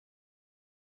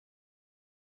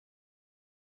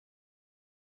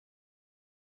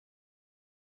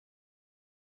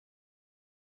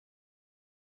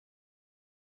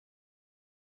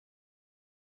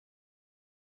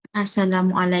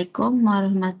Assalamualaikum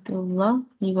warahmatullahi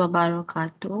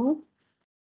wabarakatuh.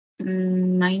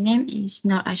 My name is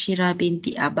Nur Ashira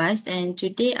binti Abbas, and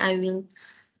today I will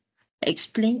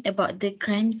explain about the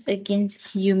crimes against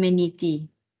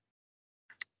humanity.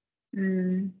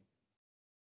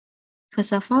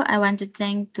 First of all, I want to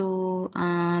thank to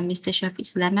Mr. Shafiq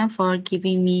Sulaiman for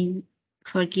giving me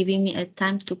a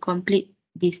time to complete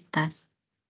this task.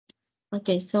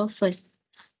 Okay, so first,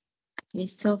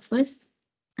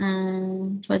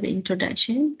 for the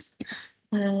introductions,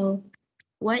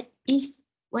 what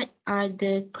are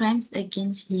the crimes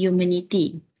against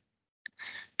humanity?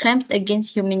 Crimes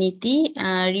against humanity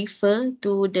refer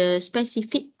to the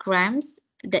specific crimes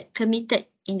that committed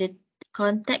in the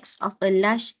context of a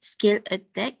large-scale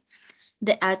attack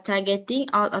that are targeting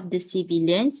all of the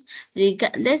civilians,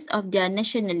 regardless of their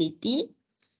nationality.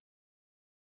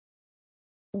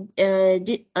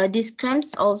 These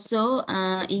crimes also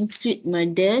include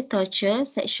murder, torture,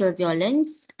 sexual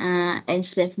violence,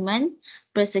 enslavement,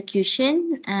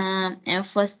 persecution, and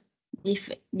forced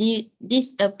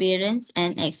disappearance,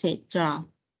 and etc.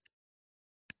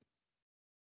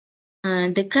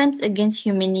 The crimes against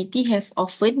humanity have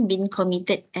often been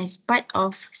committed as part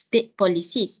of state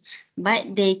policies,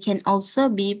 but they can also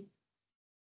be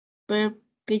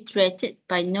perpetrated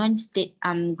by non-state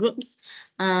armed groups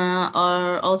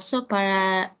or also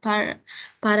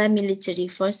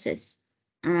paramilitary forces.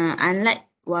 Unlike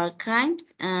war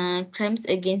crimes, crimes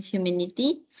against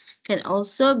humanity can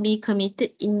also be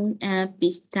committed in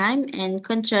peacetime, and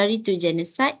contrary to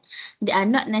genocide, they are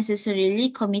not necessarily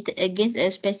committed against a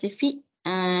specific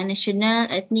national,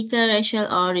 ethnic, racial,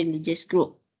 or religious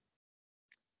group.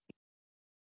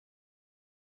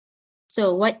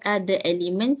 So what are the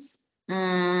elements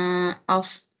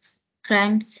of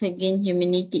crimes against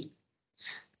humanity?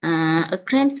 A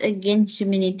crimes against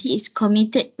humanity is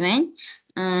committed when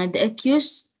the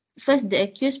accused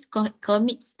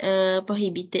commits a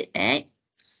prohibited act.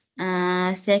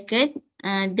 Second,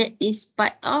 that is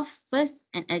part of first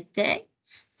an attack.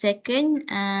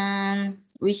 Second,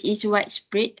 which is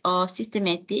widespread or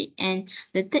systematic, and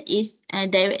the third is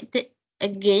directed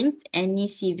against any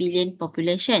civilian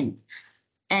population.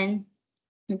 And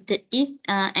that is,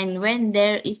 and when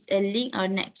there is a link or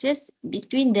nexus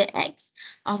between the acts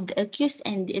of the accused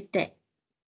and the attack.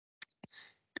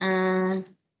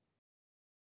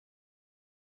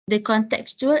 The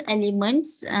contextual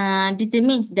elements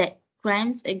determines that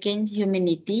crimes against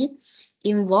humanity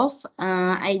involve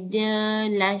either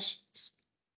large-scale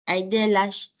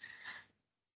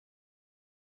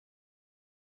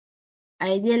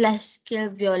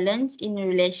violence in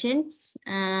relations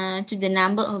to the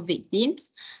number of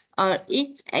victims, or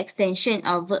its extension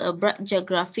over a broad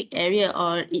geographic area,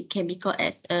 or it can be called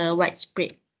as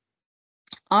widespread,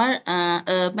 or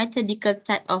a methodical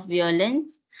type of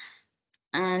violence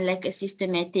like a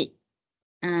systematic.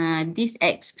 This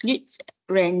excludes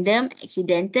random,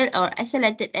 accidental, or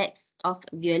isolated acts of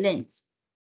violence.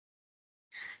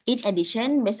 In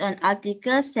addition, based on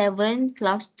Article 7,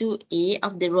 Clause 2A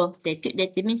of the Rome Statute,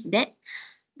 that means that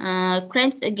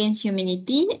crimes against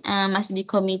humanity must be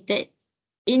committed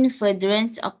in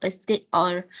furtherance of a state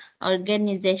or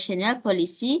organizational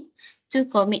policy to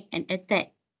commit an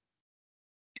attack.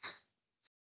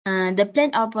 The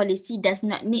plan or policy does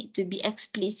not need to be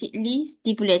explicitly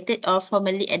stipulated or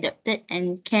formally adopted,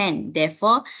 and can,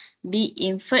 therefore, be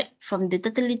inferred from the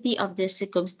totality of the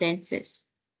circumstances.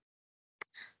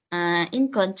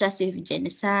 In contrast with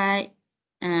genocide,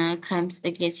 crimes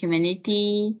against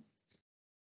humanity,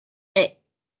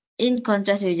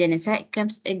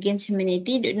 crimes against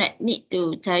humanity do not need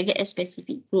to target a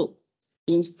specific group.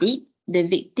 Instead, the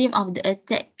victim of the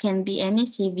attack can be any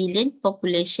civilian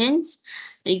populations,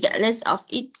 regardless of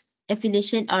its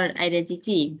affiliation or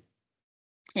identity.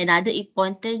 Another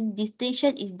important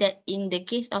distinction is that in the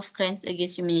case of crimes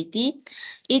against humanity,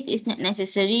 it is not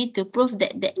necessary to prove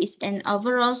that there is an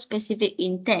overall specific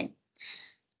intent.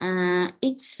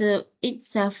 It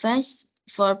suffices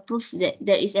for proof that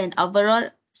there is an overall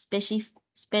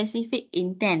specific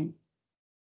intent.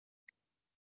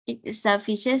 It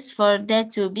suffices for there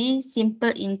to be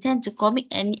simple intent to commit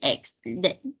any acts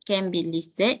that can be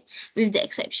listed, with the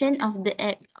exception of the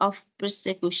act of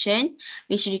persecution,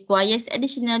 which requires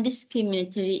additional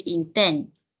discriminatory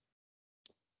intent.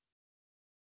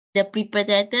 The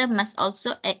perpetrator must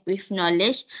also act with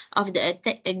knowledge of the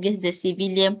attack against the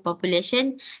civilian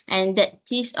population, and that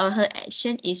his or her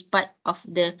action is part of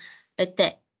the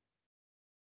attack.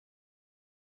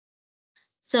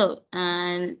 So,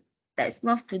 let's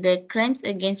move to the crimes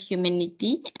against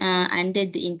humanity under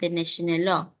the international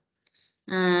law.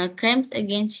 Crimes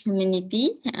against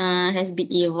humanity has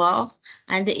been evolved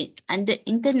under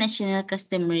international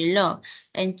customary law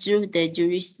and through the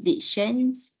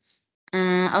jurisdictions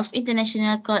of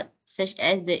international court such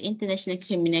as the International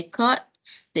Criminal Court,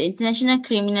 the International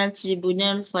Criminal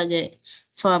Tribunal for the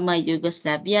former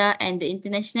Yugoslavia, and the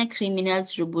International Criminal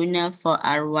Tribunal for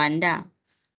Rwanda.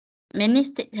 Many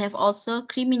states have also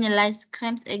criminalized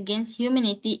crimes against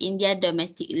humanity in their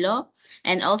domestic law,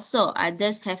 and also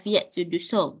others have yet to do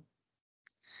so.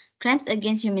 Crimes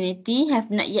against humanity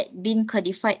have not yet been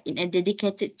codified in a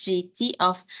dedicated treaty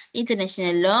of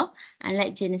international law,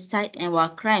 unlike genocide and war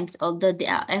crimes, although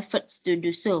there are efforts to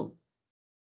do so.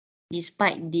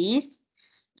 Despite this,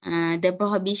 the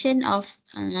prohibition of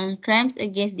crimes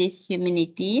against this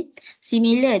humanity,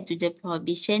 similar to the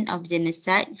prohibition of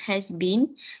genocide, has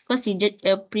been considered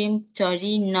a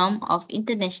peremptory norm of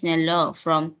international law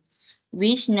from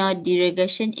which no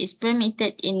derogation is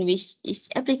permitted in which is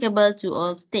applicable to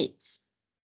all states.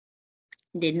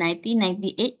 The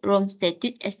 1998 Rome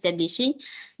Statute establishing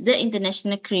the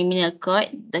International Criminal Court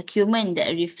document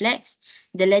that reflects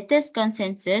the latest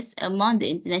consensus among the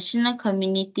international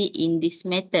community in this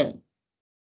matter.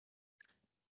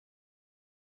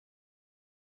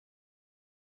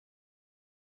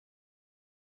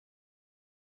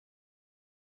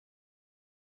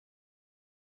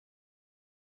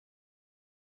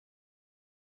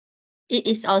 It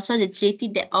is also the treaty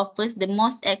that offers the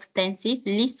most extensive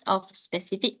list of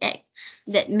specific acts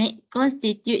that may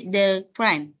constitute the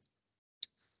crime.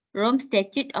 Rome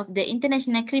Statute of the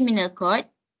International Criminal Court,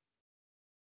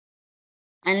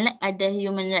 unlike other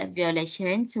human rights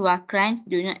violations, war crimes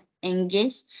do not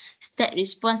engage state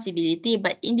responsibility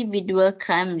but individual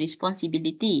crime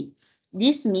responsibility.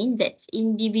 This means that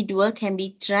individual can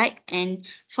be tried and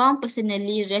found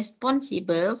personally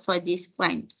responsible for these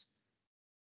crimes.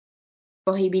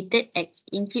 Prohibited acts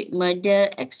include murder,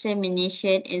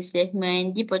 extermination,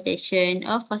 enslavement, deportation,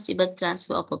 or forcible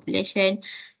transfer of population,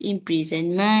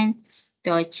 imprisonment,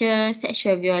 torture,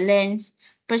 sexual violence,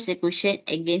 persecution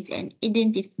against an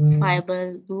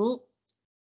identifiable group,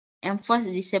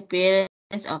 enforced disappearance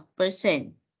of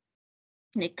person,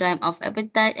 the crime of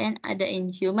appetite and other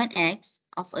inhuman acts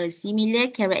of a similar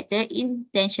character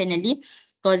intentionally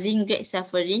causing great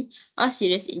suffering or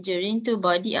serious injury to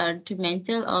body or to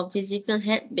mental or physical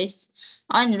health based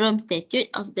on Rome Statute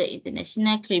of the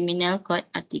International Criminal Court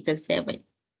Article 7.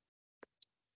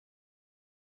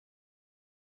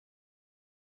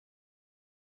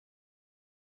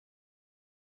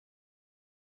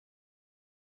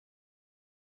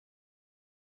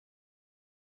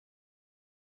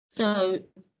 So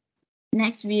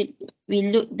next we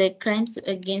look the crimes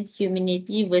against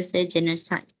humanity versus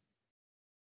genocide.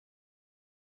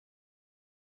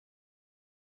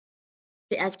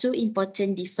 There are two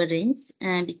important differences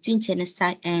between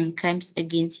genocide and crimes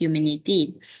against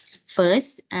humanity.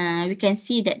 First, we can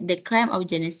see that the crime of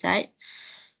genocide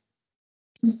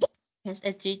has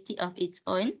a treaty of its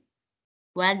own,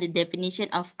 while the definition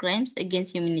of crimes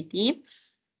against humanity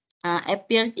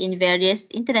appears in various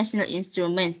international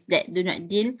instruments that do not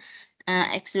deal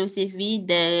exclusively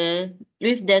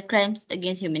with the crimes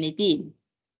against humanity.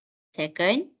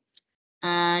 Second,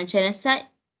 genocide,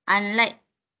 unlike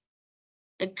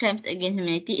crimes against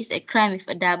humanity, is a crime with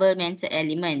a double mental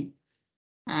element.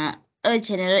 A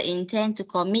general intent to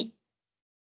commit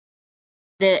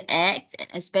the act and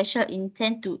a special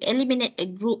intent to eliminate a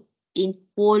group in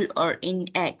whole or in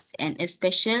acts, and a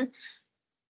special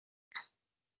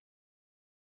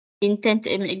intent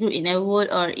to eliminate a group in a whole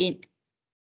or in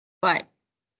part.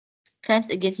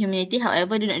 Crimes against humanity,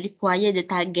 however, do not require the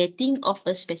targeting of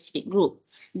a specific group.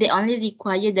 They only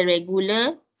require the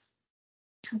regular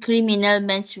criminal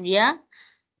mens rea,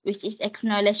 which is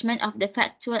acknowledgement of the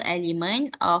factual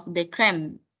element of the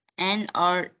crime and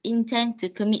or intent to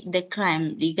commit the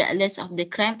crime, regardless of the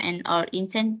crime and or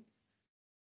intent,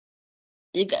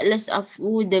 regardless of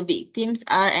who the victims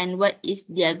are and what is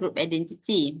their group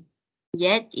identity.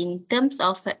 Yet, in terms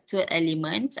of factual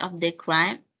elements of the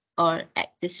crime or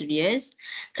actus reus,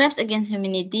 crimes against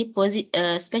humanity posit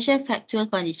a special factual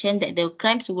condition that the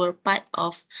crimes were part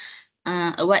of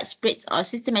a widespread or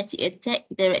systematic attack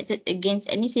directed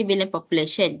against any civilian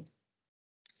population.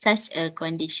 Such a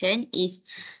condition is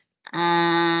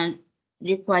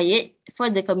required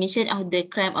for the commission of the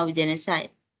crime of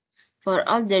genocide. For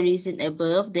all the reasons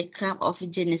above, the crime of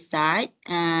genocide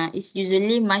is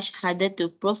usually much harder to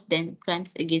prove than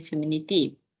crimes against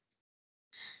humanity.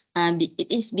 It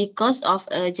is because of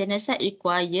genocide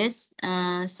requires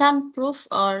some proof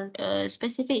or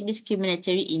specific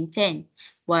discriminatory intent,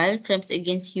 while crimes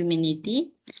against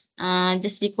humanity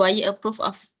just require a proof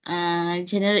of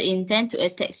general intent to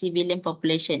attack civilian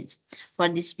populations. For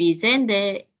this reason,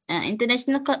 the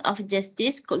International Court of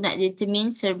Justice could not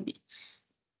determine Serbia.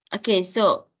 Okay,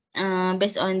 so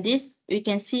based on this, we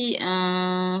can see,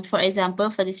 for example,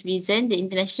 for this reason, the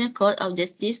International Court of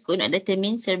Justice could not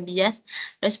determine Serbia's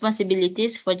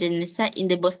responsibilities for genocide in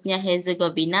the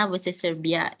Bosnia-Herzegovina versus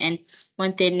Serbia and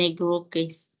Montenegro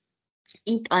case.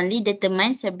 It only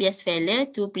determines Serbia's failure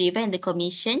to prevent the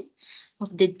commission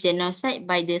of the genocide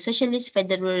by the Socialist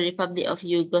Federal Republic of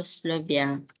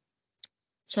Yugoslavia.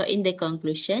 So in the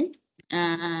conclusion,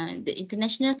 the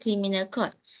International Criminal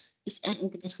Court is an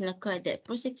international court that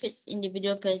prosecutes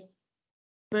individual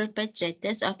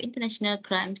perpetrators of international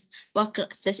crimes,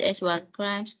 such as war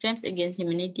crimes, crimes against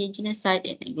humanity, genocide,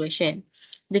 and aggression.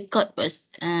 The court was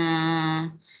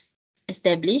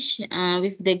established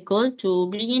with the goal to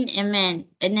bring in an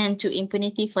end to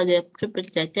impunity for the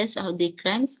perpetrators of the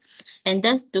crimes, and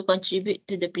thus to contribute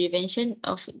to the prevention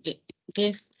of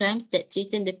grave crimes that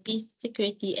threaten the peace,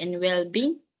 security, and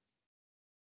well-being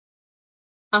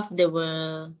of the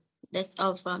world. That's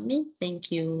all from me.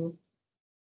 Thank you.